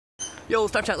Yo,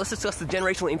 Snapchat, let's discuss the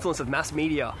generational influence of mass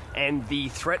media and the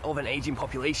threat of an aging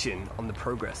population on the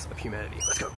progress of humanity.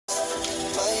 Let's go.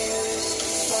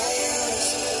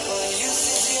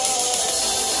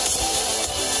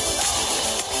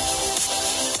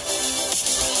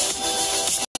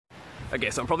 Okay,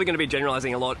 so I'm probably going to be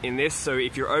generalizing a lot in this, so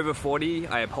if you're over 40,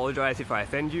 I apologize if I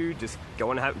offend you. Just go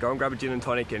and grab a gin and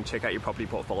tonic and check out your property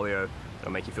portfolio.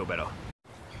 It'll make you feel better.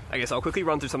 Okay, so I'll quickly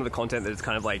run through some of the content that is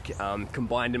kind of like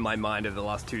combined in my mind over the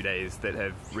last 2 days that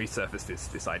have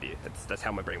resurfaced this idea. That's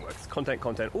how my brain works. Content,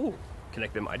 ooh,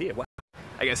 connect them, idea, wow.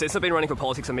 Okay, so since I've been running for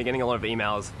politics, I've been getting a lot of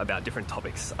emails about different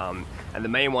topics. And the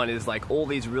main one is like all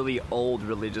these really old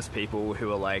religious people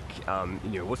who are like,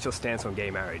 what's your stance on gay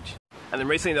marriage? And then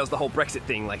recently there was the whole Brexit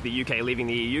thing, like the UK leaving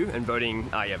the EU and voting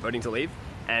to leave.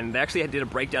 And they actually did a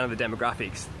breakdown of the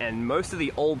demographics, and most of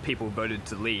the old people voted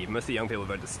to leave, most of the young people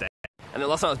voted to stay. And then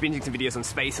last night I was binging some videos on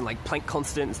space and like Planck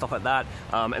constant and stuff like that.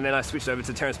 And then I switched over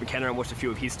to Terence McKenna and watched a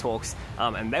few of his talks.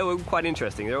 And they were quite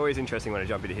interesting. They're always interesting when I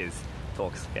jump into his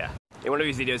talks, yeah. In one of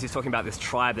his videos he's talking about this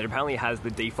tribe that apparently has the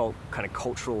default kind of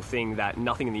cultural thing that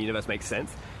nothing in the universe makes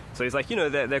sense. So he's like,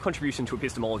 their contribution to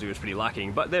epistemology was pretty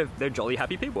lacking, but they're jolly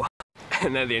happy people.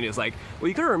 And then at the end he was like, well,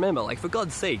 you gotta remember, like, for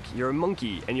God's sake, you're a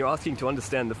monkey and you're asking to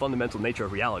understand the fundamental nature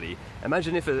of reality.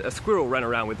 Imagine if a squirrel ran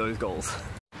around with those goals.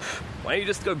 Why don't you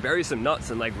just go bury some nuts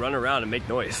and like run around and make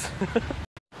noise?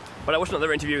 But I watched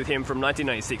another interview with him from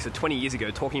 1996, so 20 years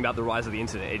ago, talking about the rise of the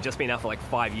internet. It'd just been out for like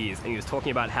 5 years, and he was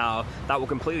talking about how that will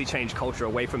completely change culture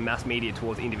away from mass media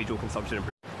towards individual consumption.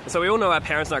 So we all know our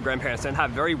parents and our grandparents don't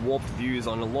have very warped views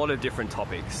on a lot of different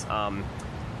topics.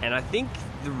 And I think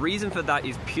the reason for that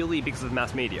is purely because of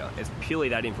mass media. It's purely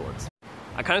that influence.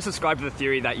 I kind of subscribe to the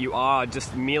theory that you are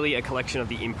just merely a collection of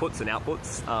the inputs and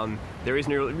outputs. There is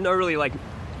no really like,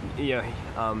 you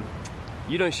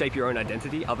don't shape your own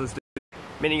identity, others do.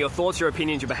 Meaning your thoughts, your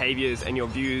opinions, your behaviors, and your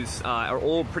views are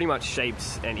all pretty much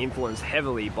shaped and influenced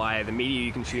heavily by the media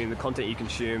you consume, the content you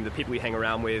consume, the people you hang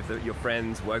around with, your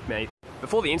friends, workmates.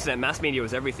 Before the internet, mass media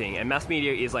was everything, and mass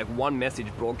media is like one message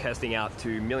broadcasting out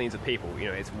to millions of people.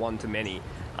 It's one to many,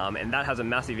 and that has a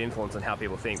massive influence on how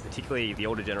people think, particularly the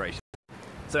older generation.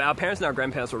 So our parents and our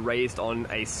grandparents were raised on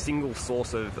a single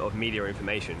source of media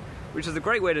information, which is a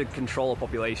great way to control a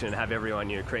population and have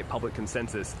everyone, create public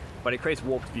consensus, but it creates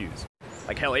warped views.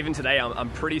 Like hell, even today,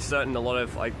 I'm pretty certain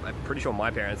I'm pretty sure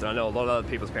my parents, and I know a lot of other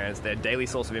people's parents, their daily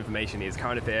source of information is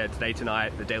Current Affair, Today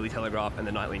Tonight, the Daily Telegraph, and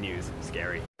the Nightly News.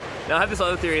 Scary. Now I have this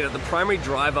other theory that the primary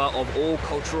driver of all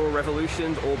cultural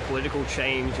revolutions, all political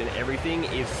change and everything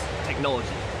is technology.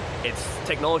 It's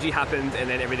technology happens and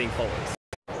then everything follows.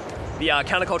 The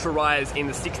countercultural rise in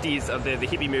the 60s of the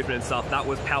hippie movement and stuff, that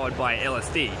was powered by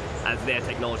LSD as their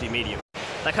technology medium.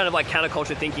 That kind of like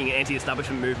counterculture thinking and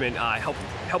anti-establishment movement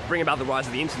helped bring about the rise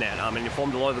of the internet and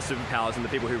informed a lot of the superpowers and the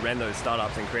people who ran those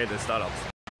startups and created those startups.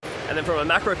 And then from a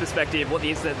macro perspective, what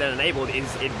the internet then enabled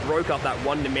is it broke up that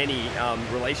one-to-many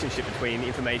relationship between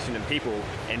information and people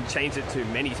and changed it to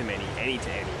many-to-many,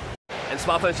 any-to-any. And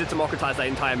smartphones just democratized that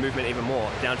entire movement even more,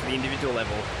 down to the individual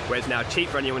level, where it's now cheap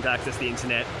for anyone to access the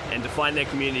internet and to find their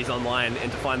communities online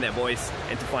and to find their voice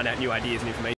and to find out new ideas and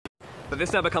information. But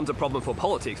this now becomes a problem for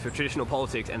politics, for traditional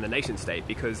politics and the nation state,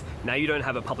 because now you don't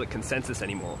have a public consensus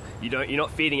anymore. You're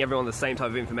not feeding everyone the same type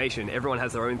of information. Everyone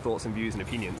has their own thoughts and views and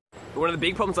opinions. But one of the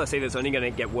big problems I see that's only going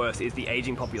to get worse is the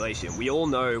aging population. We all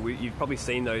know, you've probably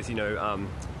seen those,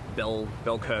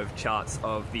 bell curve charts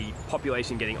of the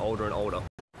population getting older and older.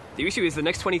 The issue is the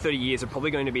next 20-30 years are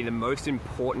probably going to be the most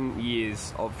important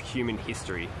years of human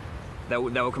history. They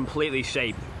will completely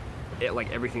shape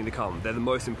everything to come. They're the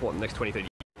most important next 20-30 years.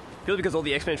 Purely because all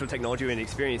the exponential technology we're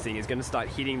experiencing is going to start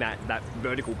hitting that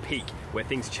vertical peak where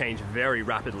things change very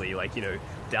rapidly,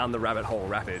 down the rabbit hole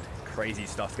rapid. Crazy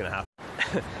stuff's going to happen.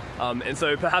 And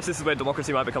so perhaps this is where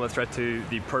democracy might become a threat to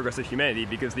the progress of humanity,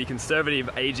 because the conservative,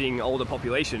 aging, older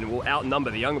population will outnumber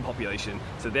the younger population,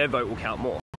 so their vote will count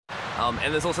more.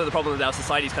 And there's also the problem that our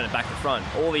society's kind of back to front.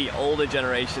 All the older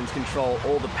generations control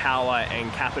all the power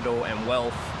and capital and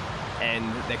wealth, and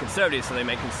they're conservative, so they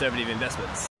make conservative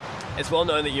investments. It's well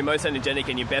known that your most energetic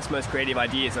and your best, most creative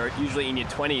ideas are usually in your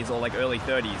 20s or early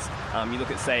 30s. You look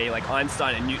at, say,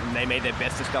 Einstein and Newton, they made their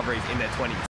best discoveries in their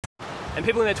 20s. And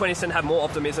people in their 20s tend to have more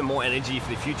optimism, more energy for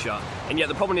the future. And yet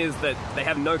the problem is that they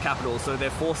have no capital, so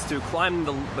they're forced to climb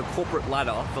the corporate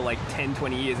ladder for 10,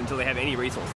 20 years until they have any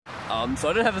resources. So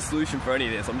I don't have a solution for any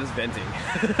of this, I'm just venting.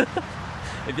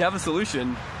 If you have a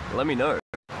solution, let me know.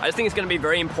 I just think it's going to be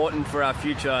very important for our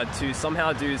future to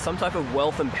somehow do some type of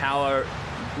wealth and power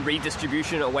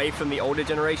redistribution away from the older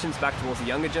generations back towards the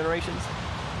younger generations.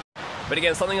 But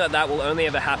again, something like that will only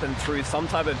ever happen through some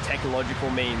type of technological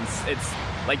means.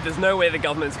 Like, there's no way the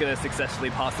government's going to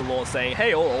successfully pass a law saying,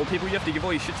 hey, all old people, you have to give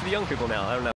all your shit to the young people now.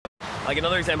 I don't know. Like,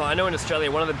 another example, I know in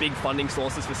Australia, one of the big funding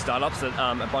sources for startups that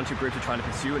a bunch of groups are trying to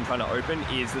pursue and trying to open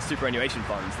is the superannuation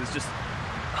funds. There's just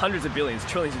hundreds of billions,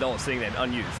 trillions of dollars sitting there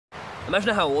unused.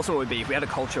 Imagine how awesome it would be if we had a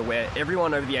culture where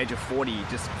everyone over the age of 40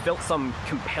 just felt some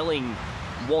compelling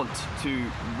want to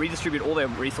redistribute all their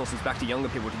resources back to younger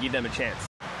people to give them a chance.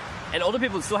 And older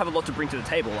people still have a lot to bring to the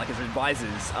table, like as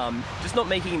advisors, just not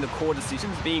making the core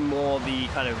decisions, being more the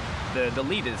kind of the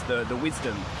leaders, the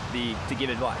wisdom, to give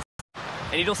advice.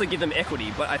 And you'd also give them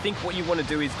equity, but I think what you want to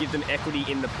do is give them equity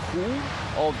in the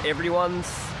pool of everyone's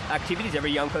activities,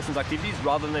 every young person's activities,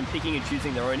 rather than picking and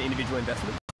choosing their own individual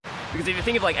investments. Because if you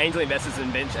think of like angel investors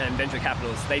and venture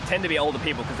capitalists, they tend to be older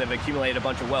people because they've accumulated a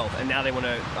bunch of wealth, and now they want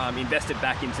to invest it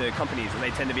back into companies, and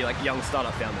they tend to be like young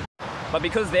startup founders. But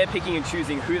because they're picking and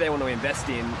choosing who they want to invest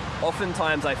in,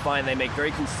 oftentimes I find they make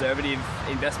very conservative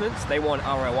investments. They want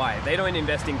ROI. They don't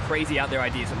invest in crazy out there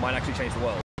ideas that might actually change the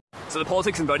world. So the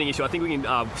politics and voting issue, I think we can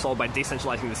solve by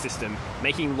decentralizing the system,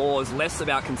 making laws less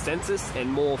about consensus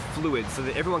and more fluid so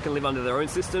that everyone can live under their own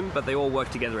system, but they all work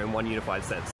together in one unified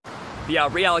sense. The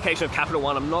reallocation of capital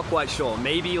one, I'm not quite sure.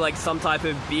 Maybe like some type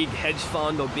of big hedge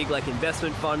fund or big like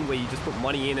investment fund where you just put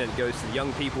money in and it goes to the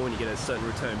young people and you get a certain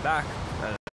return back.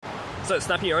 So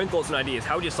snapping your own thoughts and ideas,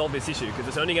 how would you solve this issue? Because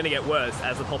it's only going to get worse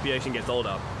as the population gets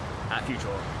older at future.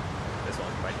 This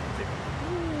one, right?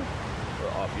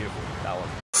 Oh, beautiful. That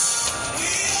one.